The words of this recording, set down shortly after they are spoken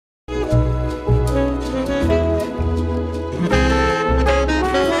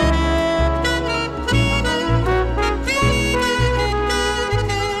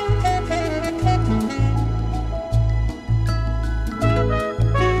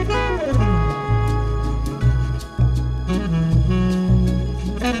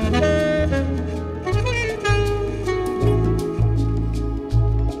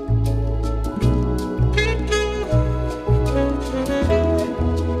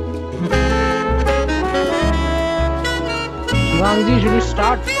Shivangji, should we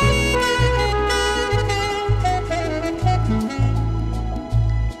start?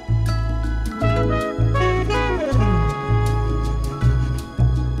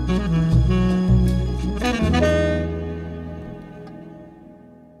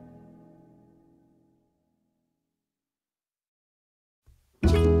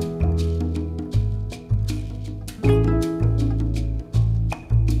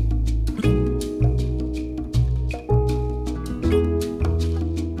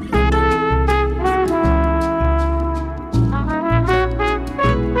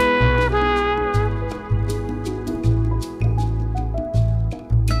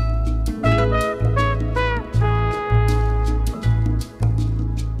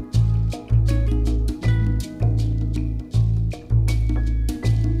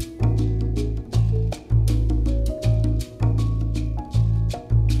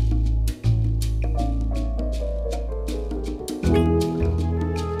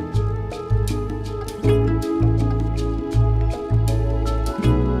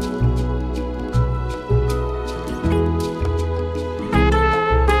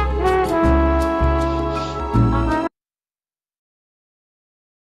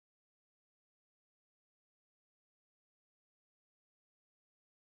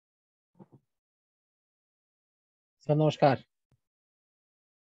 Sir, namaskar.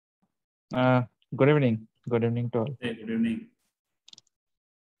 Good evening. Good evening to all. Hey, good evening.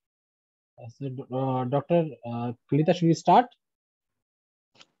 Dr. Kalita, should we start?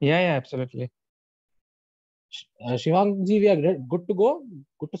 Yeah, absolutely. Shivangji, we are good to go?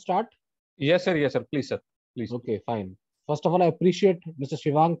 Good to start? Yes, sir. Yes, sir. Please, sir. Please. Okay, fine. First of all, I appreciate Mr.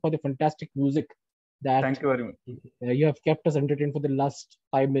 Shivang for the fantastic music that Thank you very much. You have kept us entertained for the last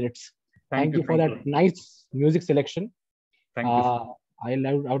 5 minutes. Thank you for that nice music selection. Thank you. I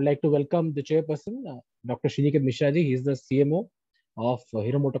would like to welcome the chairperson, Dr. Shiniket Mishra ji. He is the CMO of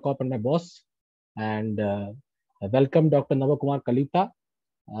Hero Motocorp and my boss. And welcome Dr. Naba K Kalita.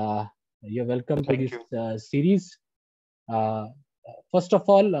 You're welcome to this series. First of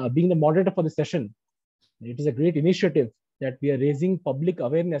all, being the moderator for the session, it is a great initiative that we are raising public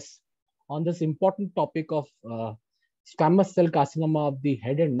awareness on this important topic of squamous cell carcinoma of the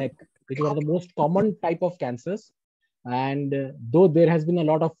head and neck, which is one of the most common type of cancers. And though there has been a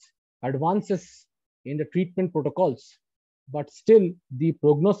lot of advances in the treatment protocols, but still the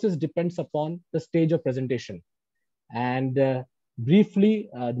prognosis depends upon the stage of presentation. And briefly,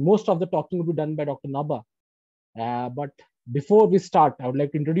 most of the talking will be done by Dr. Naba. But before we start, I would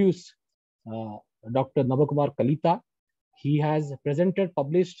like to introduce Dr. Naba K Kalita. He has presented,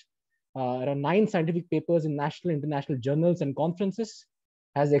 published around 9 scientific papers in national and international journals and conferences,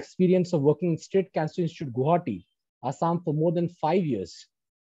 has experience of working in State Cancer Institute, Guwahati, Assam for more than 5 years.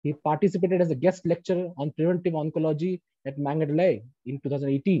 He participated as a guest lecturer on preventive oncology at Mangalore in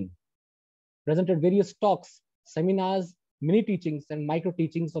 2018, presented various talks, seminars, mini teachings, and micro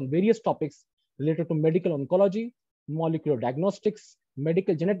teachings on various topics related to medical oncology, molecular diagnostics,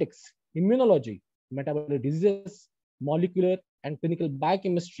 medical genetics, immunology, metabolic diseases, molecular and clinical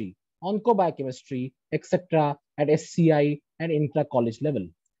biochemistry, oncobiochemistry, etc. at SCI and intra-college level.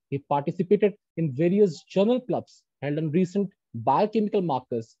 He participated in various journal clubs held on recent biochemical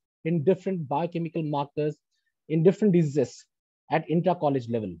markers in different diseases at intra-college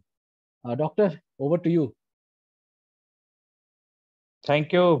level. Doctor, over to you.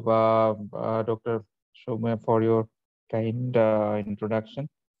 Thank you, Dr. Shoma, for your kind introduction.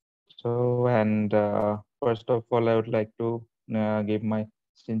 So, and first of all, I would like to give my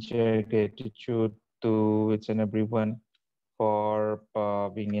sincere gratitude to each and everyone for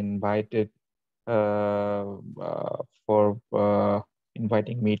being invited, for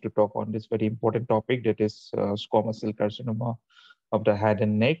inviting me to talk on this very important topic, that is squamous cell carcinoma of the head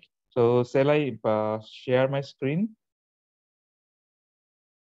and neck. So, shall I share my screen?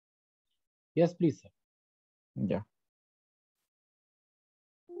 Yes, please, sir. Yeah.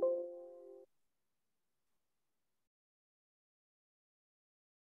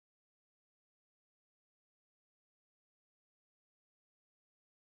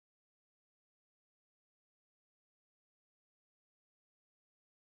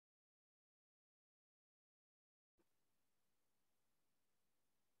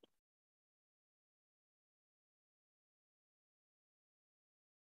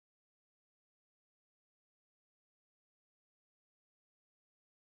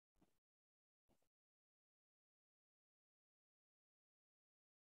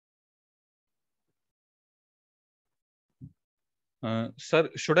 Sir,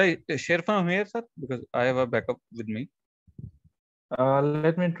 should I share from here, sir? Because I have a backup with me.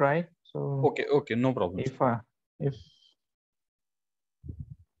 Let me try. So okay, no problem. If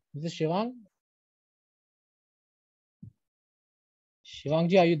This is Shivang.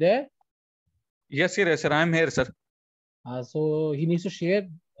 Shivangji, are you there? Yes, sir. I am here, sir. So he needs to share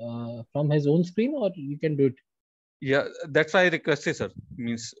from his own screen, or you can do it. Yeah, that's why I requested, sir.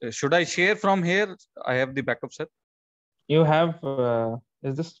 Means, should I share from here? I have the backup, sir. You have,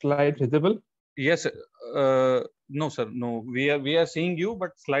 is this slide visible? Yes. No, sir. No, we are seeing you,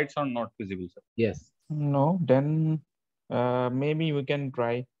 but slides are not visible, sir. Yes. No, then maybe we can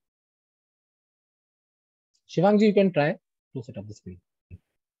try. Shivangji, you can try to set up the screen.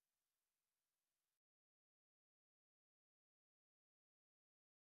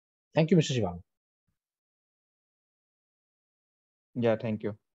 Thank you, Mr. Shivang. Yeah, thank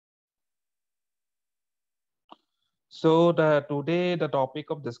you. So today the topic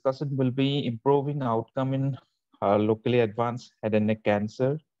of discussion will be improving outcome in locally advanced head and neck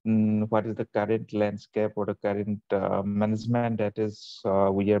cancer. What is the current landscape or the current management that is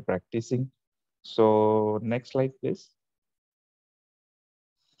we are practicing? So next slide, please.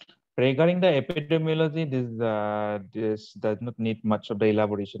 Regarding the epidemiology, this does not need much of the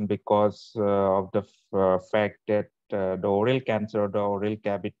elaboration because of the fact that the oral cancer, the oral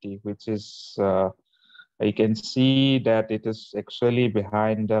cavity, which is you can see that it is actually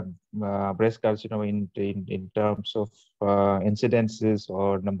behind the breast carcinoma in terms of incidences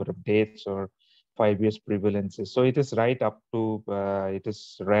or number of deaths or 5 years prevalences. So it is right up to, it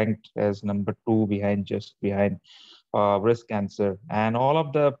is ranked as number 2 behind, just behind breast cancer. And all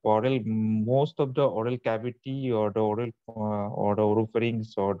of the oral, most of the oral cavity or the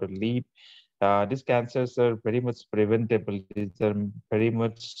oropharynx or the lip, these cancers are very much preventable. These are very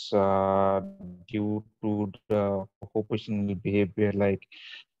much due to the occupational behavior like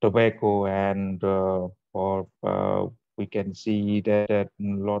tobacco and we can see that a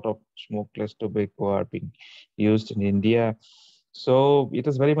lot of smokeless tobacco are being used in India. So it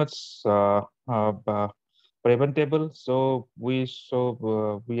is very much preventable. So we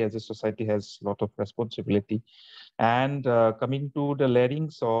as a society has a lot of responsibility. And coming to the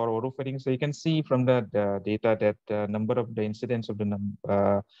larynx or oropharynx, so you can see from the data that the number of the incidence of the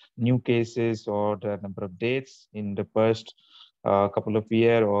new cases or the number of deaths in the first couple of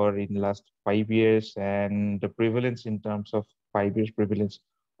years or in last 5 years, and the prevalence in terms of 5 years prevalence,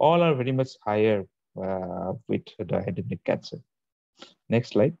 all are very much higher with the head and neck cancer. Next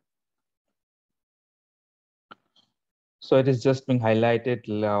slide. So it is just being highlighted,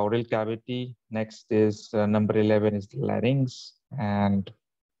 oral cavity. Next is number 11 is the larynx, and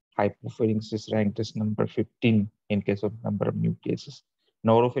hypopharynx is ranked as number 15 in case of number of new cases.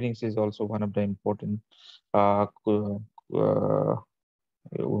 Oropharynx is also one of the important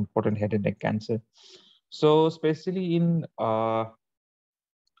important head and neck cancer. So especially in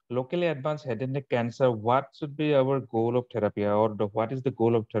locally advanced head and neck cancer, what should be our goal of therapy, or what is the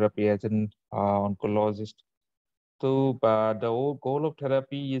goal of therapy as an oncologist? So the whole goal of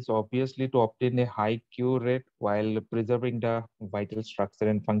therapy is obviously to obtain a high cure rate while preserving the vital structure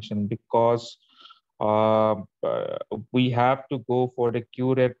and function, because uh, uh, we have to go for the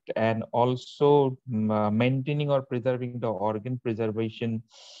cure rate and also maintaining or preserving the organ preservation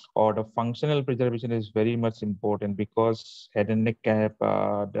or the functional preservation is very much important, because head and neck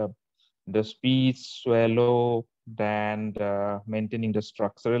the speech, swallow, and maintaining the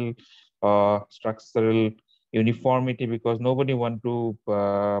structural uniformity, because nobody want to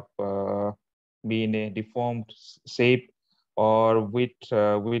be in a deformed shape or with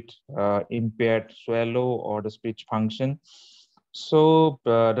impaired swallow or the speech function. So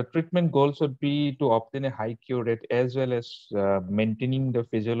the treatment goal should be to obtain a high cure rate as well as maintaining the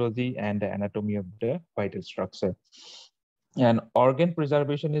physiology and the anatomy of the vital structure. And organ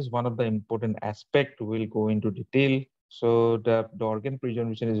preservation is one of the important aspect. We'll go into detail. So the organ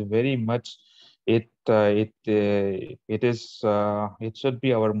preservation is very much it should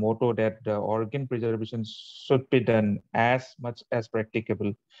be our motto that the organ preservation should be done as much as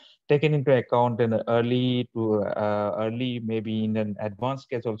practicable, taken into account in early, maybe in an advanced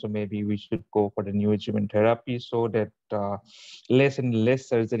case also, maybe we should go for the neoadjuvant therapy, so that less and less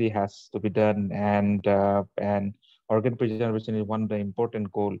surgery has to be done, and organ preservation is one of the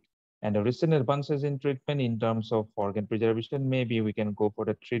important goal. And the recent advances in treatment in terms of organ preservation, maybe we can go for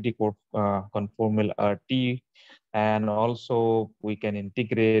the 3D conformal RT, and also we can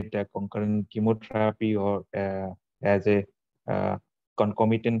integrate the concurrent chemotherapy or as a uh,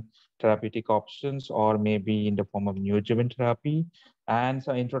 concomitant therapeutic options, or maybe in the form of neoadjuvant therapy, and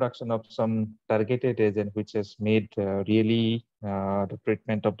some introduction of some targeted agent, which has made really the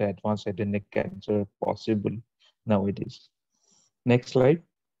treatment of the advanced head and neck cancer possible nowadays. Next slide.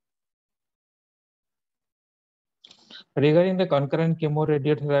 Regarding the concurrent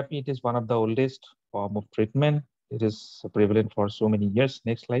chemoradiotherapy, it is one of the oldest form of treatment. It is prevalent for so many years.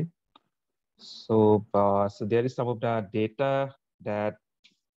 Next slide. So there is some of the data that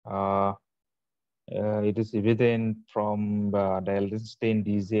uh, it is evident from the Eldenstein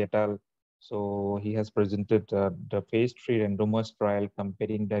DZ et al. So he has presented the phase 3 randomized trial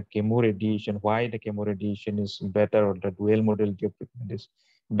comparing the chemoradiation, why the chemoradiation is better or the dual modality of treatment is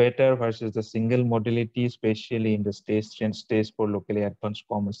better versus the single modality, especially in the stage 3 and stage 4 locally advanced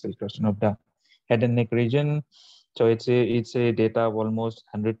squamous cell carcinoma of the head and neck region. So it's a data of almost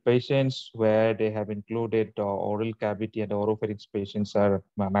 100 patients where they have included oral cavity and oropharynx patients are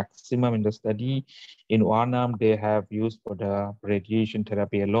maximum in the study. In one arm, they have used for the radiation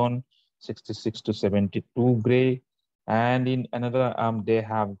therapy alone, 66 to 72 gray. And in another arm, they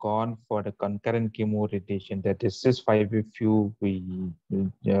have gone for the concurrent chemo radiation. That is just 5FU we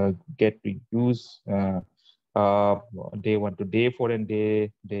get to use uh, day 1 to day 4 and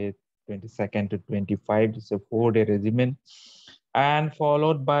day 22nd to 25. It's a 4-day regimen. And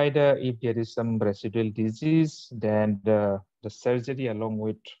followed by the, if there is some residual disease, then the surgery along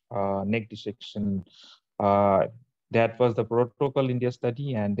with neck dissection. Uh, that was the protocol in their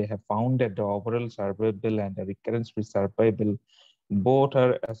study, and they have found that the overall survival and the recurrence-free survival both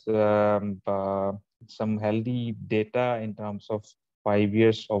are as some healthy data in terms of 5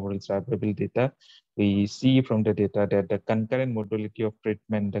 years overall survival data. We see from the data that the concurrent modality of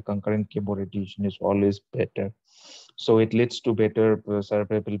treatment, the concurrent chemoradiation is always better. So it leads to better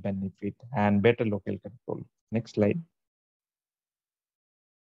survival benefit and better local control. Next slide.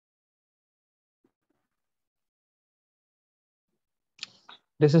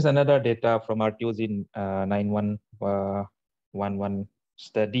 This is another data from our TUSIN 9111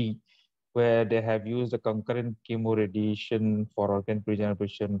 study where they have used the concurrent chemoradiation for organ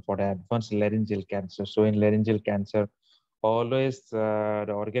preservation for the advanced laryngeal cancer. So in laryngeal cancer, always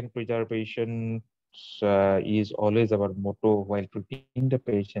the organ preservation is always our motto while treating the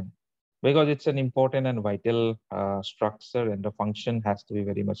patient because it's an important and vital structure and the function has to be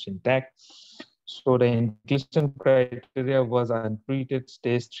very much intact. So the inclusion criteria was untreated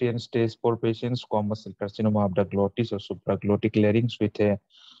stage 3 and stage 4 patients, squamous cell carcinoma of the glottis or supraglottic larynx with a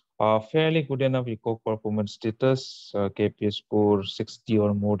fairly good enough echo performance status, KPS score 60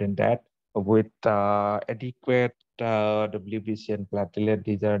 or more than that, with adequate WBC and platelet.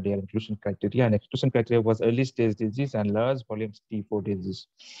 These are their inclusion criteria. And exclusion criteria was early stage disease and large volume T4 disease.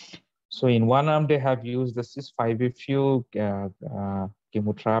 So in one arm, they have used the cis-5FU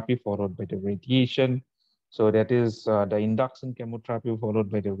chemotherapy followed by the radiation. So that is the induction chemotherapy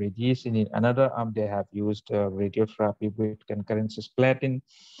followed by the radiation. In another arm, they have used radiotherapy with concurrent cisplatin.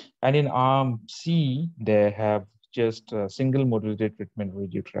 And in arm C, they have just single modality treatment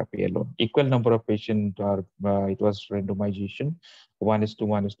radiotherapy alone. Equal number of patients are, it was randomization,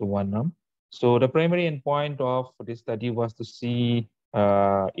 1:1:1 arm. So the primary endpoint of this study was to see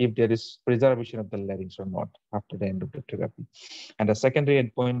if there is preservation of the larynx or not after the end of the therapy. And the secondary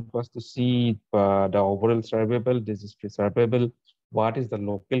endpoint was to see the overall survival, disease-free survival, what is the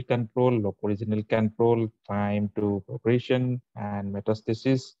local control, local regional control, time to progression and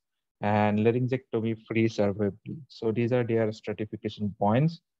metastasis, and laryngectomy-free survival. So these are their stratification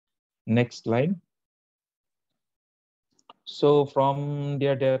points. Next slide. So from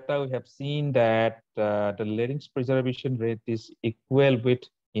their data, we have seen that the larynx preservation rate is equal with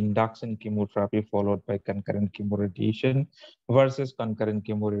induction chemotherapy followed by concurrent chemoradiation versus concurrent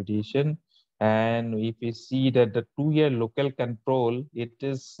chemoradiation. And if we see that the 2-year local control, it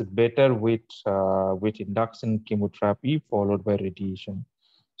is better with induction chemotherapy followed by radiation.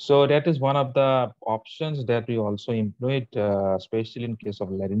 So that is one of the options that we also employed, especially in case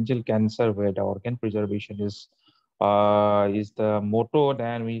of laryngeal cancer, where the organ preservation is the motto.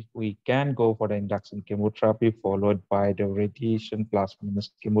 Then we can go for the induction chemotherapy followed by the radiation plus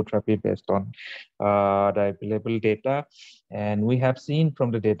minus chemotherapy based on the available data. And we have seen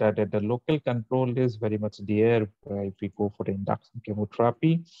from the data that the local control is very much there if we go for the induction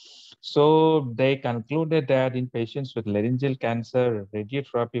chemotherapy. So they concluded that in patients with laryngeal cancer,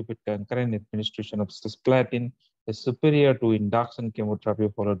 radiotherapy with concurrent administration of cisplatin is superior to induction chemotherapy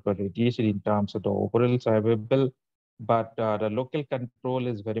followed by radiation in terms of the overall survival. But the local control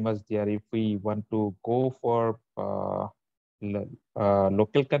is very much there. If we want to go for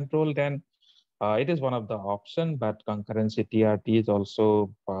local control, then it is one of the option, but concurrency TRT is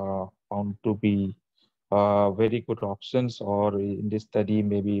also found to be very good options, or in this study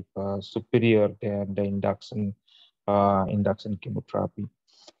maybe superior than the induction chemotherapy.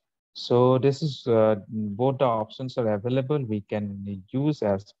 So this is both the options are available. We can use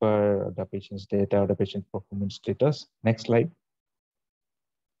as per the patient's data or the patient performance status. Next slide.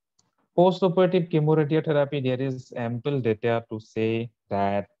 Post-operative chemoradiotherapy, there is ample data to say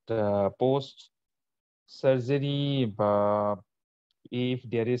that post-surgery, if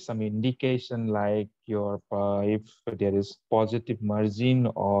there is some indication like if there is positive margin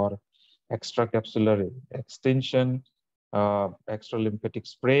or extracapsular extension, extra lymphatic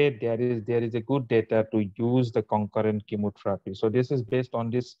spray, there is a good data to use the concurrent chemotherapy. So this is based on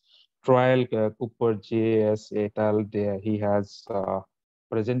this trial, Cooper J.S. et al. He has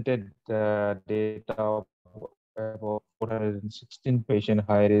presented data of about 416 patient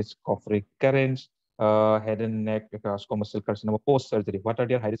high risk of recurrence, head and neck squamous cell carcinoma post-surgery. What are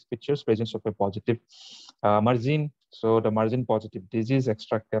their high-risk features? Presence of a positive margin. So the margin positive disease,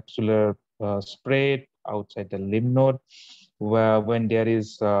 extracapsular spread outside the lymph node, where when there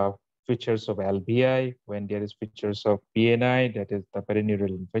is features of LBI, when there is features of PNI, that is the perineural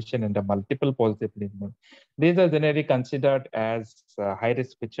infection, and the multiple positive lymph node. These are generally considered as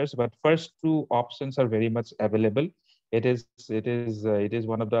high-risk features, but first two options are very much available. It is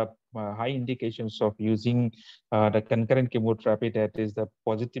one of the high indications of using the concurrent chemotherapy, that is the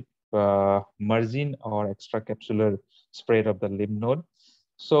positive margin or extracapsular spread of the lymph node.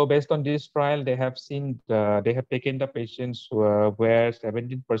 So based on this trial, they have they have taken the patients where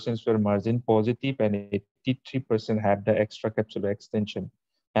 17% were margin positive and 83% had the extracapsular extension.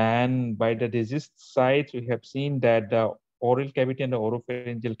 And by the disease sites, we have seen that the oral cavity and the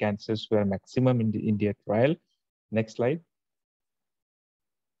oropharyngeal cancers were maximum in their trial. Next slide.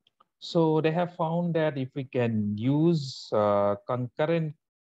 So they have found that if we can use concurrent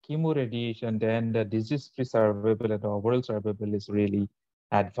chemoradiation, then the disease-free survival and the overall survival is really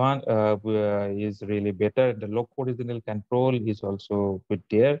advanced, is really better. The local regional control is also good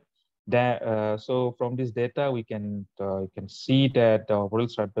there. So from this data, we can see that the overall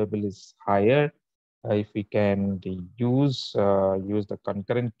survival is higher if we can use the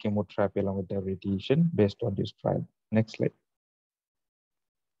concurrent chemotherapy along with the radiation based on this trial. Next slide.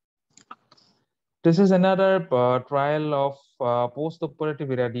 This is another trial of post-operative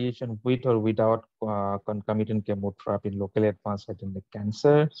irradiation with or without concomitant chemotherapy in locally advanced head and neck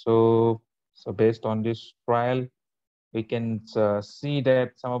cancer. So based on this trial, we can see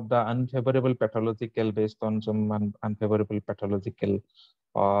that some of the unfavorable pathological, based on some unfavorable pathological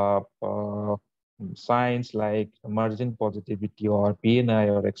uh, uh, signs like margin positivity or PNI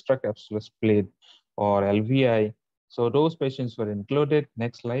or extracapsular split or LVI. So those patients were included.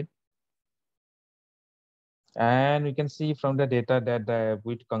 Next slide. And we can see from the data that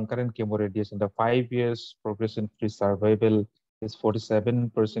with concurrent chemoradiation, the 5 years progression-free survival is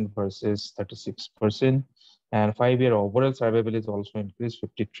 47% versus 36%. And 5-year overall survival is also increased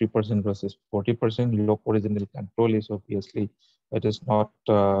 53% versus 40%. Local original control is obviously, it is not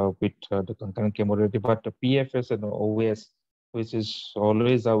with the concurrent chemoradiation, but the PFS and OS, which is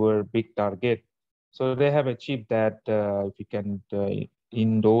always our big target. So they have achieved that if we can,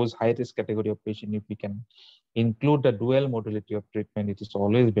 in those high-risk category of patient, if we can include the dual modality of treatment, it is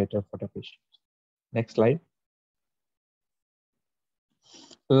always better for the patient. Next slide.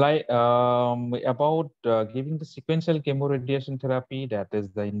 Like about giving the sequential chemoradiation therapy, that is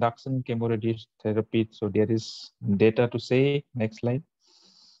the induction chemoradiation therapy. So there is data to say, next slide,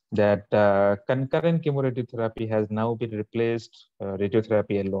 that concurrent chemoradiotherapy has now been replaced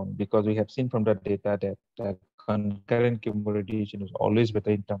radiotherapy alone, because we have seen from the data that concurrent chemoradiation is always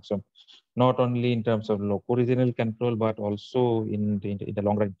better in terms of not only in terms of local regional control, but also in the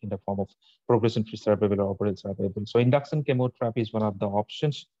long run in the form of progression-free survival or overall survival. So induction chemotherapy is one of the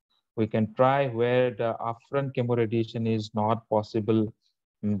options we can try where the upfront chemoradiation is not possible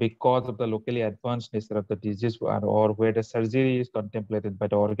because of the locally advanced nature of the disease, or where the surgery is contemplated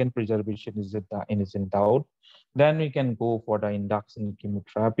but the organ preservation is in doubt. Then we can go for the induction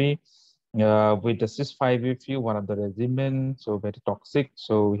chemotherapy with the cis-5-FU, one of the regimen, so very toxic.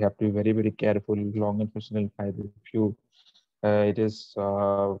 So we have to be very, very careful. Long and functional 5-FU, it is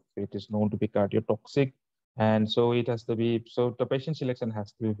known to be cardiotoxic, and so it has to be. So the patient selection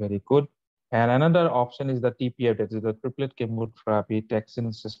has to be very good. And another option is the TPF, that is the triplet chemotherapy,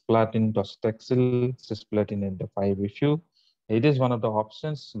 taxane, cisplatin, docetaxel, cisplatin, and the 5-FU. It is one of the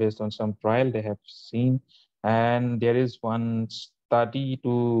options based on some trial they have seen. And there is one study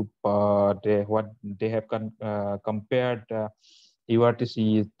to what they have compared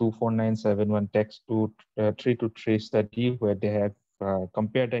URTC 24971 text to 323 study, where they have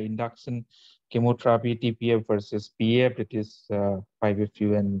compared the induction chemotherapy TPF versus PF, it is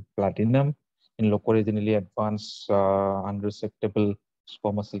 5-FU and platinum in locally advanced unresectable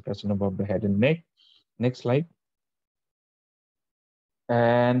squamous cell carcinoma of the head and neck. Next slide.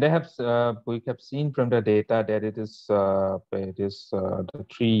 And they have we have seen from the data that it is the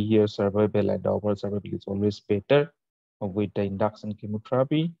 3-year survival and the overall survival is always better with the induction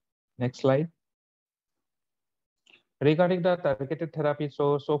chemotherapy. Next slide. Regarding the targeted therapy,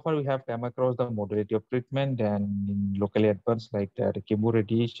 so far we have come across the modality of treatment and in locally advanced like the chemo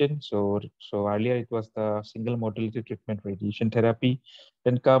radiation. So earlier it was the single modality treatment radiation therapy.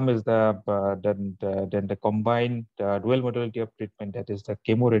 Then come is then the combined dual modality of treatment, that is the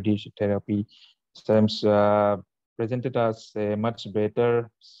chemo radiation therapy. Seems presented as a much better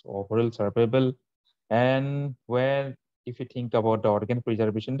overall survival. And where if you think about the organ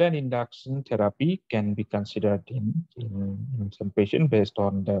preservation, then induction therapy can be considered in some patient based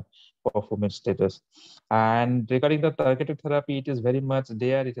on the performance status. And regarding the targeted therapy, it is very much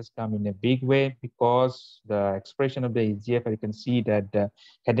there. It has come in a big way because the expression of the EGFR, you can see that the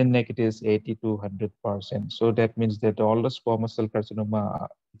head and neck it is 80 to 100%. So that means that all the squamous cell carcinoma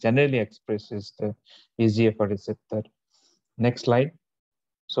generally expresses the EGFR receptor. Next slide.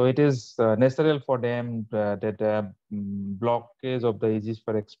 So it is necessary for them that blockage of the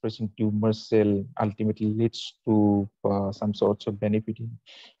EGFR expressing tumor cell ultimately leads to some sorts of benefit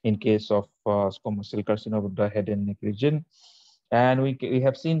in case of squamous cell carcinoma of the head and neck region. And we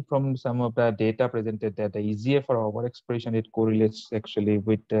have seen from some of the data presented that the EGFR overexpression, it correlates actually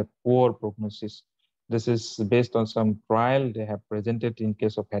with the poor prognosis. This is based on some trial they have presented in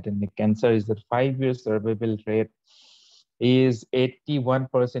case of head and neck cancer, is that 5-year survival rate is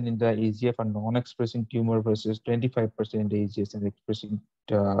 81% in the EGFR non-expressing tumor versus 25% in the EGFR expressing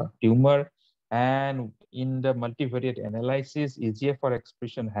tumor. And in the multivariate analysis, EGFR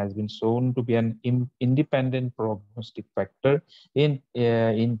expression has been shown to be an independent prognostic factor in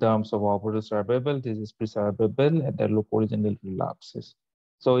terms of overall survival, disease-free survival, and the loco-regional relapses.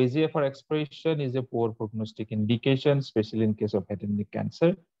 So EGFR expression is a poor prognostic indication, especially in case of head and neck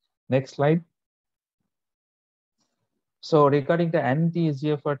cancer. Next slide. So regarding the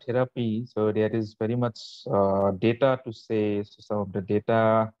anti-EGFR therapy, so there is very much data to say, so some of the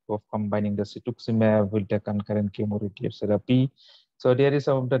data of combining the cetuximab with the concurrent chemoradiotherapy. So there is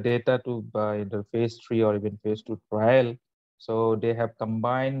some of the data to in the phase 3 or even phase 2 trial. So they have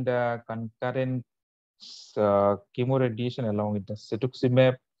combined concurrent chemoradiation along with the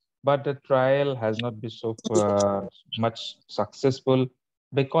cetuximab, but the trial has not been so much successful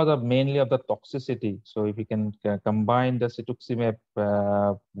because of mainly of the toxicity. So if we can combine the cetuximab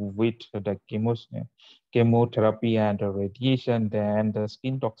with the chemotherapy and the radiation, then the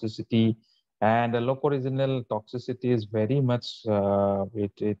skin toxicity and the loco-regional toxicity is very much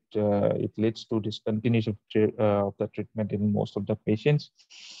it leads to discontinuation of the treatment in most of the patients.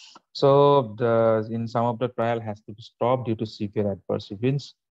 So in some of the trial has to be stopped due to severe adverse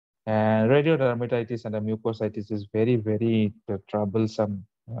events. And radiodermatitis and the mucositis is very, very troublesome,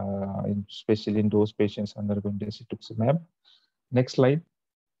 especially in those patients undergoing the cetuximab. Next slide.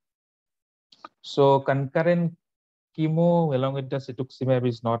 So concurrent chemo along with the cetuximab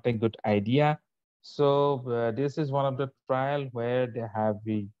is not a good idea. So this is one of the trial where they have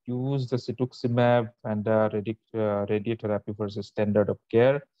used the cetuximab and the radiotherapy versus standard of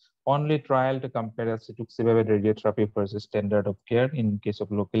care. Only trial to compare the cetuximab and radiotherapy versus standard of care in case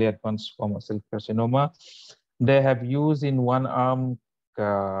of locally advanced squamous cell carcinoma. They have used in one arm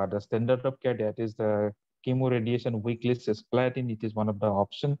the standard of care, that is the chemoradiation weekly cisplatin. It is one of the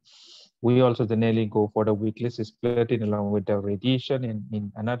options. We also generally go for the weekly cisplatin along with the radiation.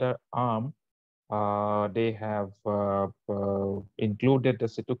 In another arm, they have included the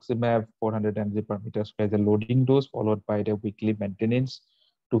cetuximab 400 mg per meter square as a loading dose, followed by the weekly maintenance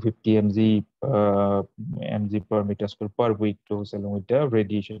 250 mg per meter square per week dose along with the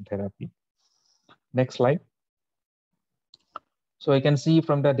radiation therapy. Next slide. So you can see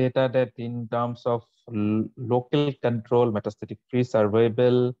from the data that in terms of local control, metastatic-free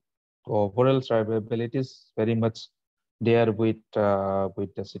survival, overall survival, it is very much there with the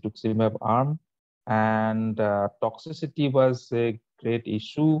cetuximab arm, and toxicity was a great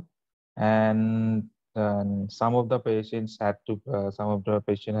issue, and some of the patients had to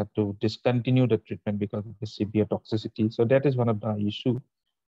discontinue the treatment because of the severe toxicity. So that is one of the issue.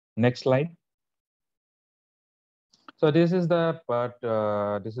 Next slide. So this is the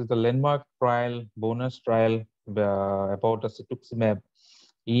landmark trial, bonus trial about the cetuximab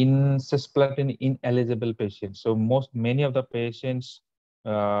in cisplatin ineligible patients. So many of the patients,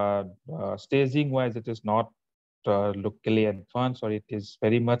 staging wise, it is not locally advanced, or it is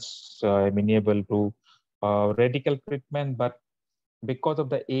very much amenable to radical treatment, but because of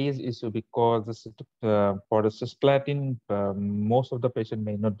the age issue, because for the cisplatin, most of the patient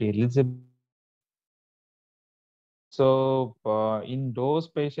may not be eligible. So in those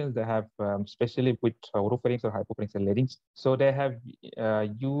patients, they have, especially with oropharynx or hypopharyngeal larynx, so they have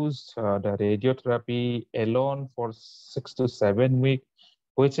used the radiotherapy alone for 6 to 7 weeks,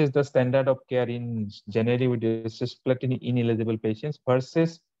 which is the standard of care in generally with the cisplatin ineligible patients,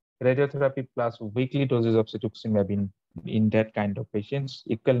 versus radiotherapy plus weekly doses of cetuximab in that kind of patients.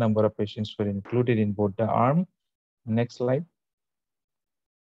 Equal number of patients were included in both the arm. Next slide.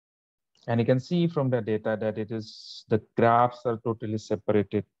 And you can see from the data that the graphs are totally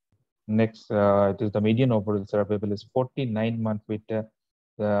separated. Next, it is the median overall survival is 49 months with the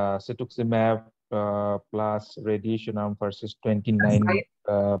cetuximab plus radiation arm versus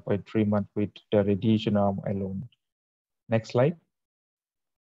 29.3 months with the radiation arm alone. Next slide.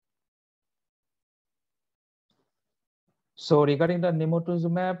 So regarding the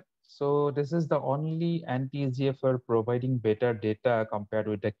nimotuzumab, so this is the only anti-EGFR providing better data compared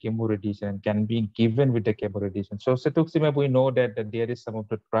with the chemoradiation and can be given with the chemoradiation. So cetuximab, we know that there is some of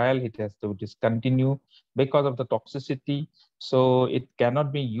the trial, it has to discontinue because of the toxicity. So it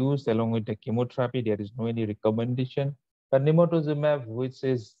cannot be used along with the chemotherapy. There is no any recommendation. But nimotuzumab, which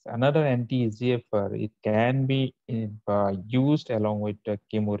is another anti-EGFR, it can be used along with the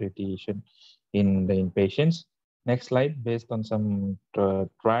chemoradiation in patients. Next slide, based on some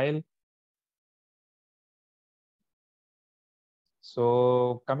trial.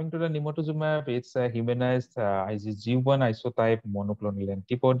 So coming to the nimotuzumab, it's a humanized IgG1 isotype monoclonal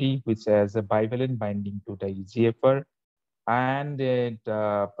antibody, which has a bivalent binding to the EGFR. And it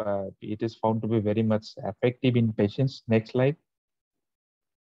is found to be very much effective in patients. Next slide.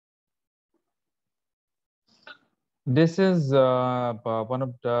 This is one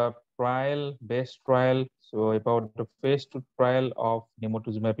of the best trial. So about the phase 2 trial of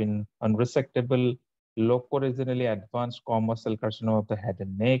nimotuzumab in unresectable, loco-regionally advanced squamous cell carcinoma of the head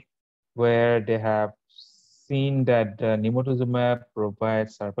and neck, where they have seen that nimotuzumab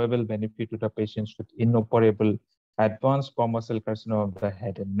provides survival benefit to the patients with inoperable advanced squamous cell carcinoma of the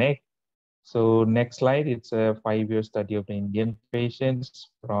head and neck. So next slide, it's a 5-year study of the Indian patients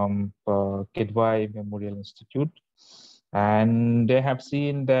from Kidwai Memorial Institute. And they have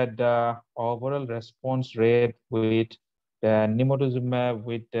seen that the overall response rate with the nimotuzumab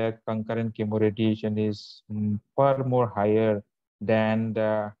with the concurrent chemoradiation is far more higher than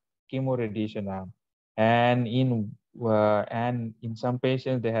the chemoradiation arm. And in some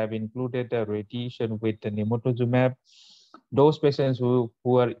patients, they have included the radiation with the nimotuzumab. Those patients who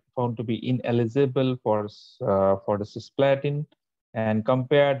are found to be ineligible for the cisplatin, and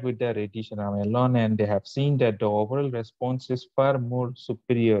compared with the radiation arm alone, and they have seen that the overall response is far more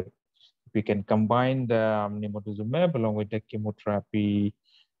superior. We can combine the nimotuzumab along with the chemotherapy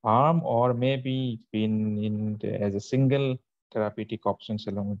arm, or maybe as a single therapeutic options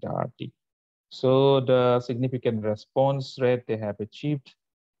along with the RT. So the significant response rate they have achieved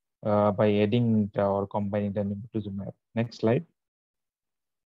by adding or combining the nimotuzumab. Next slide.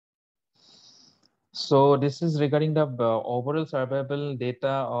 So this is regarding the overall survival data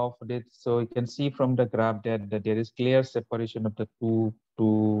of this. So you can see from the graph that there is clear separation of the two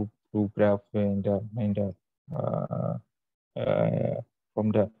graph from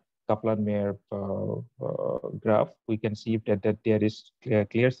the Kaplan-Meier graph. We can see that there is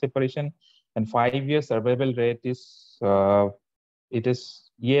clear separation, and 5-year survival rate is it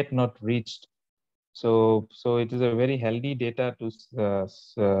is yet not reached. So it is a very healthy data to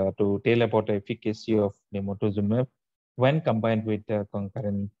tell about the efficacy of nimotuzumab when combined with the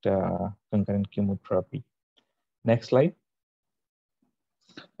concurrent chemotherapy. Next slide.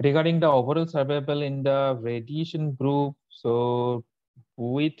 Regarding the overall survival in the radiation group, so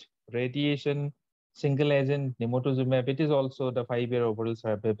with radiation single agent nimotuzumab, it is also the 5-year overall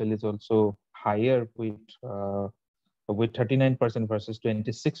survival is also higher with 39% versus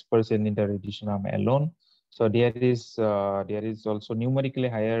 26% in the radiation arm alone. So there is also numerically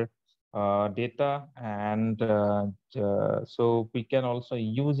higher data, and so we can also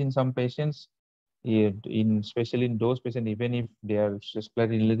use in some patients, especially in those patients, even if they are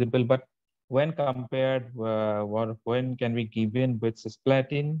cisplatin eligible. But when compared, when can we give in with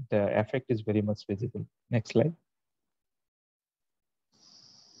cisplatin, the effect is very much visible. Next slide.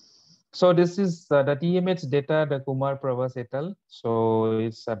 So this is the TMH data, the Kumar Pravas et al. So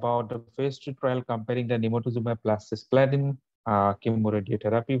it's about the phase 2 trial comparing the nimotuzumab plus cisplatin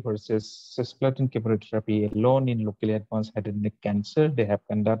chemoradiotherapy versus cisplatin chemoradiotherapy alone in locally advanced head and neck cancer. They have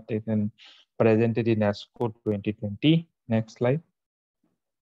conducted and presented in ASCO 2020. Next slide.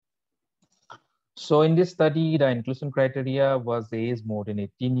 So in this study, the inclusion criteria was age more than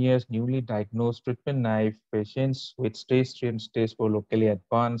 18 years, newly diagnosed treatment-naive patients with stage 3 and stage 4 locally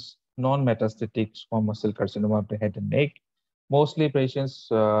advanced non-metastatic squamous cell carcinoma of the head and neck. Mostly patients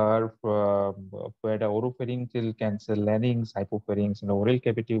who had oropharyngeal cancer, larynx, hypopharynx, and oral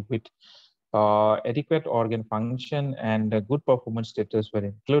cavity with adequate organ function and good performance status were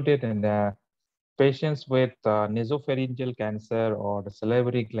included, and patients with nasopharyngeal cancer or the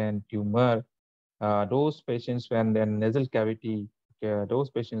salivary gland tumor, those patients when the nasal cavity, those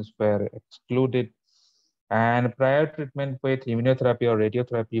patients were excluded, and prior treatment with immunotherapy or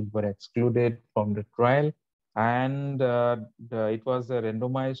radiotherapy were excluded from the trial. And it was a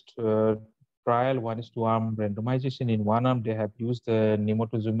randomized trial, 1:2 arm randomization. In one arm, they have used the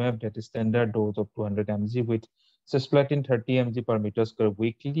nimotuzumab, that is standard dose of 200 mg with cisplatin 30 mg per meter square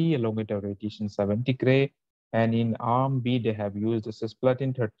weekly, along with a radiation 70 gray. And in arm B, they have used the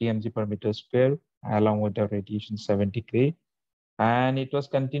cisplatin 30 mg per meter square, along with the radiation 70 gray. And it was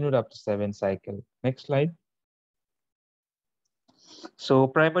continued up to 7 cycles. Next slide. So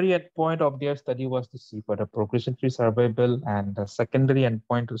primary endpoint of their study was to see for the progression-free survival, and the secondary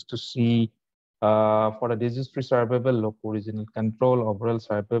endpoint was to see for the disease-free survival, local regional control, overall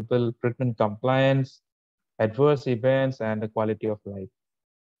survival, treatment compliance, adverse events, and the quality of life.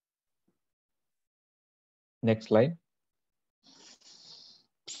 Next slide.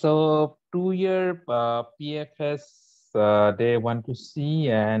 So 2-year PFS they want to see,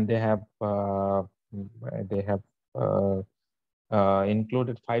 and they have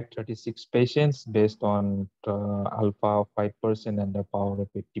included 536 patients based on alpha of 5% and the power of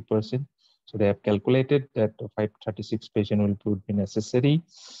 50%. So they have calculated that 536 patients would be necessary.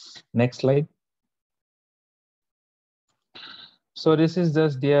 Next slide. So this is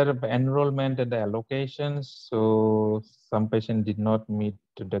just their enrollment and the allocations. So some patients did not meet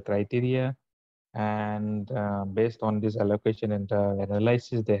the criteria, and based on this allocation and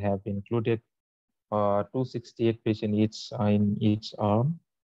analysis, they have included 268 patients each in each arm.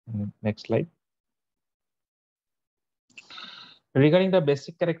 Next slide. Regarding the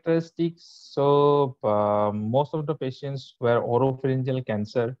basic characteristics, so most of the patients were oropharyngeal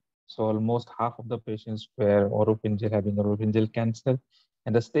cancer. So almost half of the patients were having oropharyngeal cancer.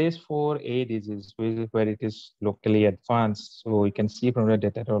 And the stage 4A disease, where it is locally advanced. So you can see from the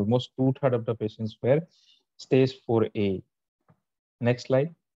data that almost 2/3 of the patients were stage 4A. Next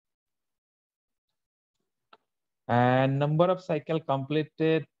slide. And number of cycle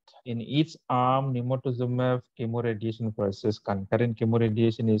completed in each arm, nimotuzumab chemoradiation versus concurrent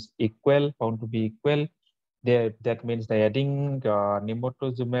chemoradiation is equal, found to be equal. There, that means the adding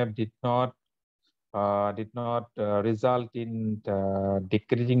nimotuzumab did not result in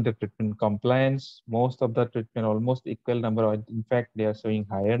decreasing the treatment compliance. Most of the treatment, almost equal number, in fact, they are showing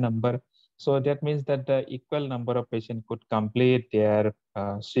higher number. So that means that the equal number of patients could complete their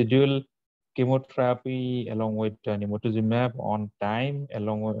schedule chemotherapy along with nimotuzumab on time,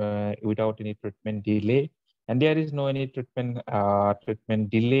 along without any treatment delay. And there is no any treatment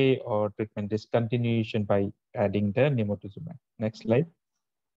delay or treatment discontinuation by adding the nimotuzumab. Next slide.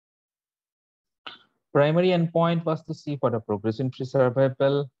 Primary endpoint was to see for the progression-free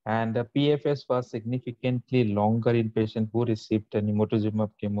survival, and the PFS was significantly longer in patients who received the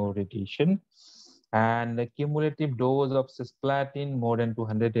nimotuzumab chemoradiation. And the cumulative dose of cisplatin more than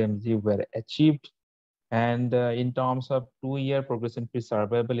 200 mg were achieved. And in terms of 2-year progression-free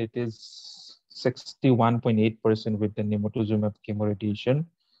survival, it is 61.8% with the nimotuzumab chemoradiation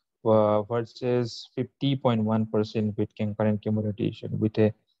versus 50.1% with concurrent chemoradiation, with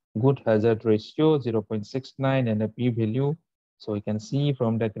a good hazard ratio 0.69 and a p-value. So you can see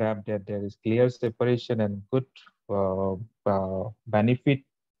from the graph that there is clear separation and good benefit.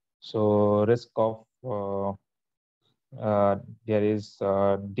 So risk of there is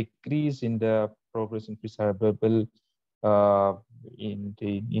decrease in the progression-free survival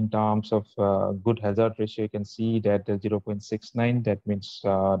in terms of good hazard ratio. You can see that the 0.69, that means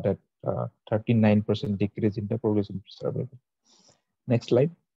that 39% decrease in the progression-free survival. Next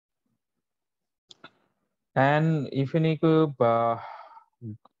slide. And if you need to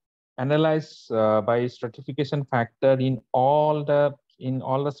analyze by stratification factor in all the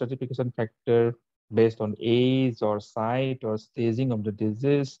stratification factor based on age or site or staging of the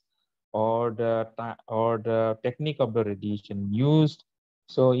disease or the technique of the radiation used.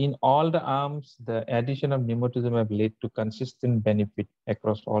 So in all the arms, the addition of nimotuzumab led to consistent benefit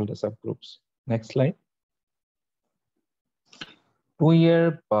across all the subgroups. Next slide.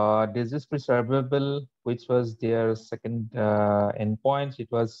 2-year disease-free survival, which was their second endpoint,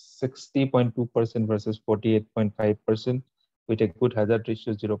 it was 60.2% versus 48.5%, with a good hazard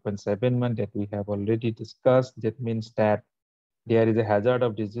ratio 0.71 that we have already discussed. That means that there is a hazard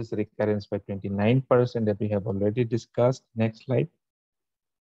of disease recurrence by 29% that we have already discussed. Next slide.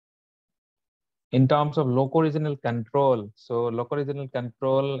 In terms of local regional control, so local regional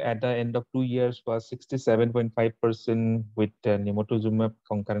control at the end of 2 years was 67.5% with nemotuzumab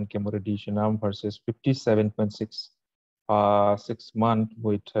concurrent chemoradiation arm versus 57.6 6 month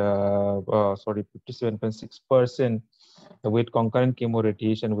with 57.6% with concurrent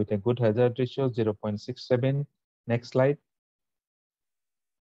chemoradiation with a good hazard ratio 0.67. Next slide.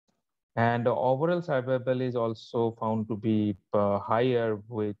 And overall survival is also found to be higher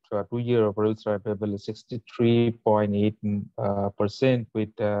with 2-year overall survival is 63.8%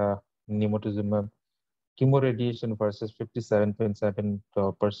 with nemotuzumab chemoradiation versus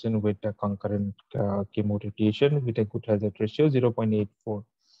 57.7% with concurrent chemoradiation with a good hazard ratio 0.84.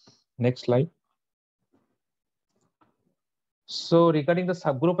 Next slide. So regarding the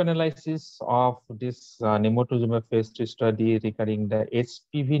subgroup analysis of this nemotuzumab phase 3 study regarding the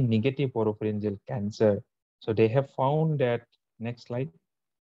HPV negative oropharyngeal cancer, so they have found that, next slide.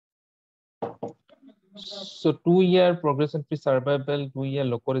 So 2-year progression-free survival, 2-year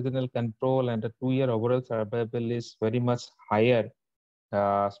local regional control, and the 2-year overall survival is very much higher,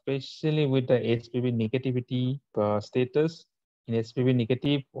 especially with the HPV negativity status. In HPV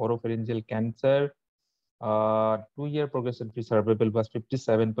negative oropharyngeal cancer, 2-year progression-free survival was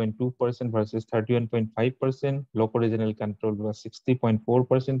 57.2% versus 31.5%. Local regional control was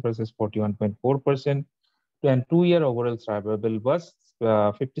 60.4% versus 41.4%. And 2-year overall survival was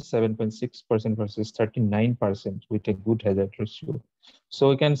 57.6% versus 39% with a good hazard ratio. So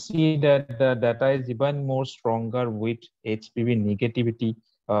you can see that the data is even more stronger with HPV negativity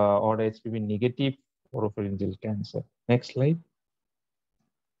or HPV negative oropharyngeal cancer. Next slide.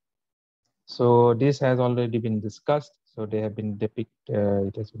 So this has already been discussed. So they have been it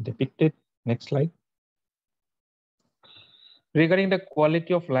has been depicted. Next slide. Regarding the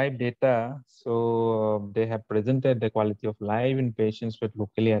quality of life data, so they have presented the quality of life in patients with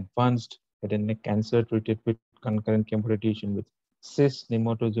locally advanced head and neck cancer treated with concurrent chemoradiation with cis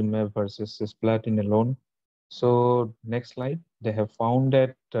nemotuzumab versus cisplatin alone. So next slide. They have found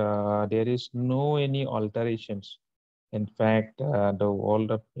that there is no any alterations. In fact, all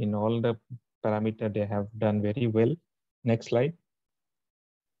the parameter they have done very well. Next slide.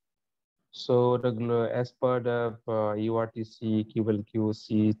 So as per the URTC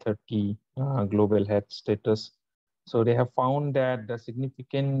QLQ-C30 global health status, so they have found that the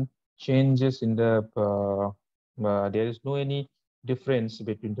significant changes in the there is no any difference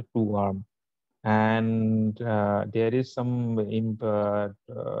between the two arms, and there is some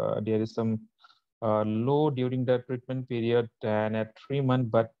low during the treatment period and at 3 months,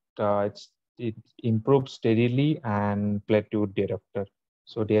 but it improved steadily and plateaued thereafter.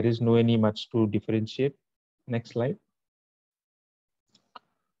 So there is no any much to differentiate. Next slide.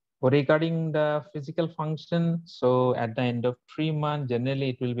 Regarding the physical function, so at the end of 3 months, generally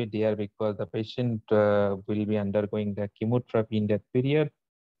it will be there because the patient will be undergoing the chemotherapy in that period.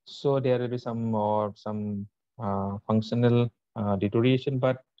 So there will be some functional deterioration,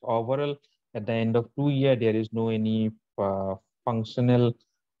 but overall at the end of 2 years, there is no any functional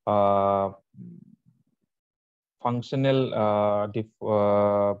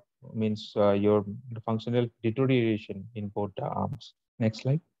means your functional deterioration in both the arms. Next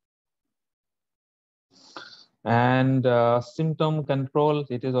slide. And symptom control,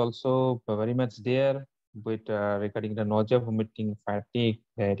 it is also very much there with regarding the nausea, vomiting, fatigue,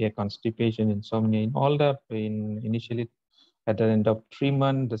 diarrhea, constipation, insomnia, initially at the end of 3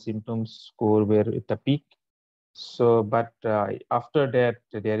 months, the symptoms score were at the peak. So, but after that,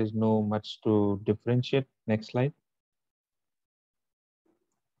 there is no much to differentiate. Next slide.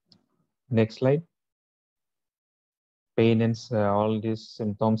 Next slide. Pain and all these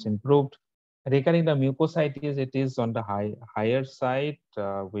symptoms improved. Regarding the mucositis, it is on the higher side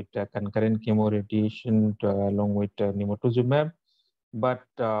with concurrent chemoradiation along with nemotuzumab. But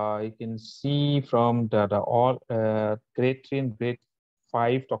you can see from the all grade 3 and grade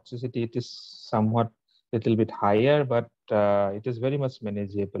 5 toxicity, it is somewhat little bit higher, but it is very much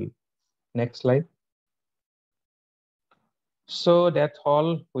manageable. Next slide. So that's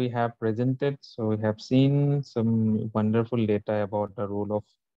all we have presented. So we have seen some wonderful data about the role of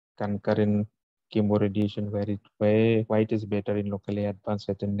concurrent chemoradiation, why it is better in locally advanced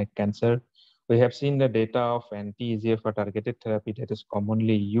head and neck cancer. We have seen the data of anti-EGFR targeted therapy that is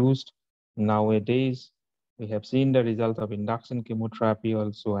commonly used nowadays. We have seen the result of induction chemotherapy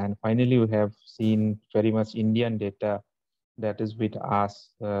also. And finally, we have seen very much Indian data that is with us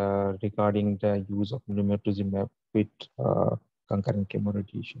regarding the use of nemotuzumab. with concurrent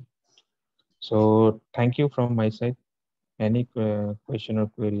chemoradiation. So thank you from my side. Any question or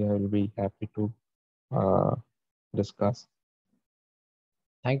query, I will be happy to discuss.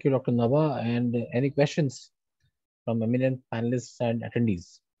 Thank you, Dr. Naba. And any questions from eminent panelists and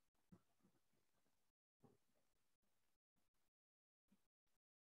attendees?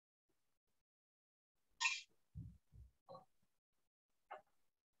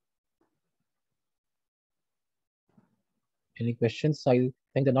 Any questions? I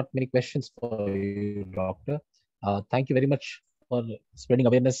think there are not many questions for you, Doctor. Thank you very much for spreading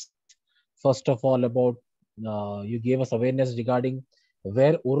awareness. First of all, about you gave us awareness regarding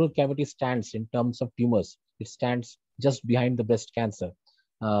where oral cavity stands in terms of tumors. It stands just behind the breast cancer.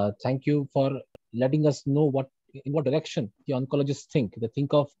 Thank you for letting us know in what direction the oncologists think. They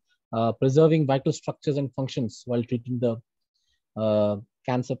think of preserving vital structures and functions while treating the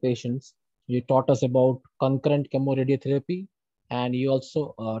cancer patients. You taught us about concurrent chemoradiotherapy, and you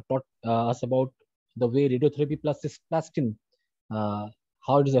also taught us about the way radiotherapy plus cisplatin,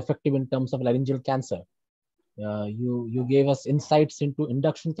 how it is effective in terms of laryngeal cancer. You gave us insights into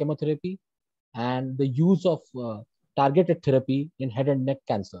induction chemotherapy and the use of targeted therapy in head and neck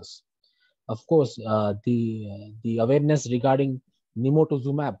cancers. Of course, the awareness regarding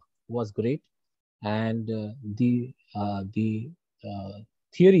nimotuzumab was great, and the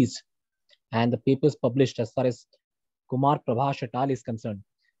theories and the papers published as far as Kumar Prabhash et al. Is concerned,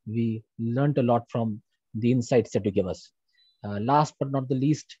 we learned a lot from the insights that you gave us. Last but not the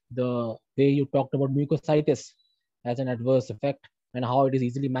least, the way you talked about mucositis as an adverse effect and how it is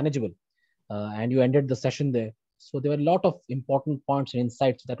easily manageable. And you ended the session there. So there were a lot of important points and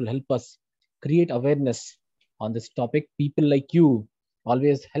insights that will help us create awareness on this topic. People like you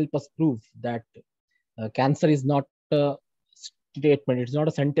always help us prove that cancer is not a statement, it's not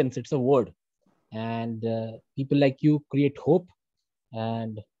a sentence, it's a word. And people like you create hope.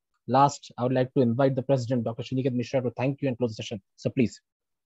 And last, I would like to invite the president, Dr. Shriniket Mishra, to thank you and close the session. So please.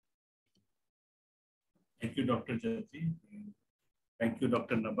 Thank you, Dr. Jati. Thank you,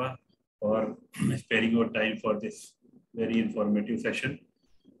 Dr. Naba, for sparing your time for this very informative session.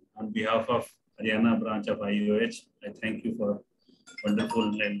 On behalf of Haryana branch of IOH, I thank you for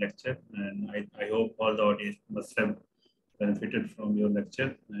wonderful lecture, and I hope all the audience must have benefited from your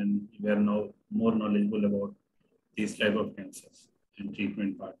lecture, and we are now more knowledgeable about these type of cancers and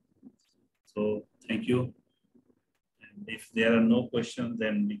treatment part. So thank you. And if there are no questions,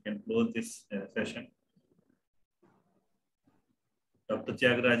 then we can close this session. Dr.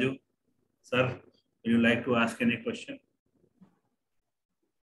 Tyagaraja, sir, would you like to ask any question?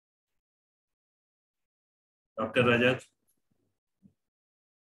 Dr. Rajat?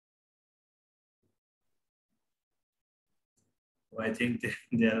 I think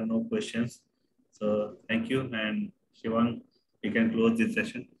there are no questions. So thank you. And Shivang, we can close this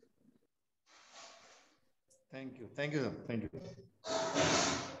session. Thank you. Thank you, sir. Thank you.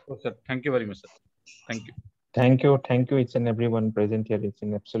 Oh, sir, thank you very much, sir. Thank you. Thank you. Thank you, each and everyone present here. It's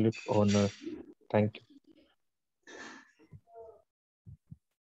an absolute honor. Thank you.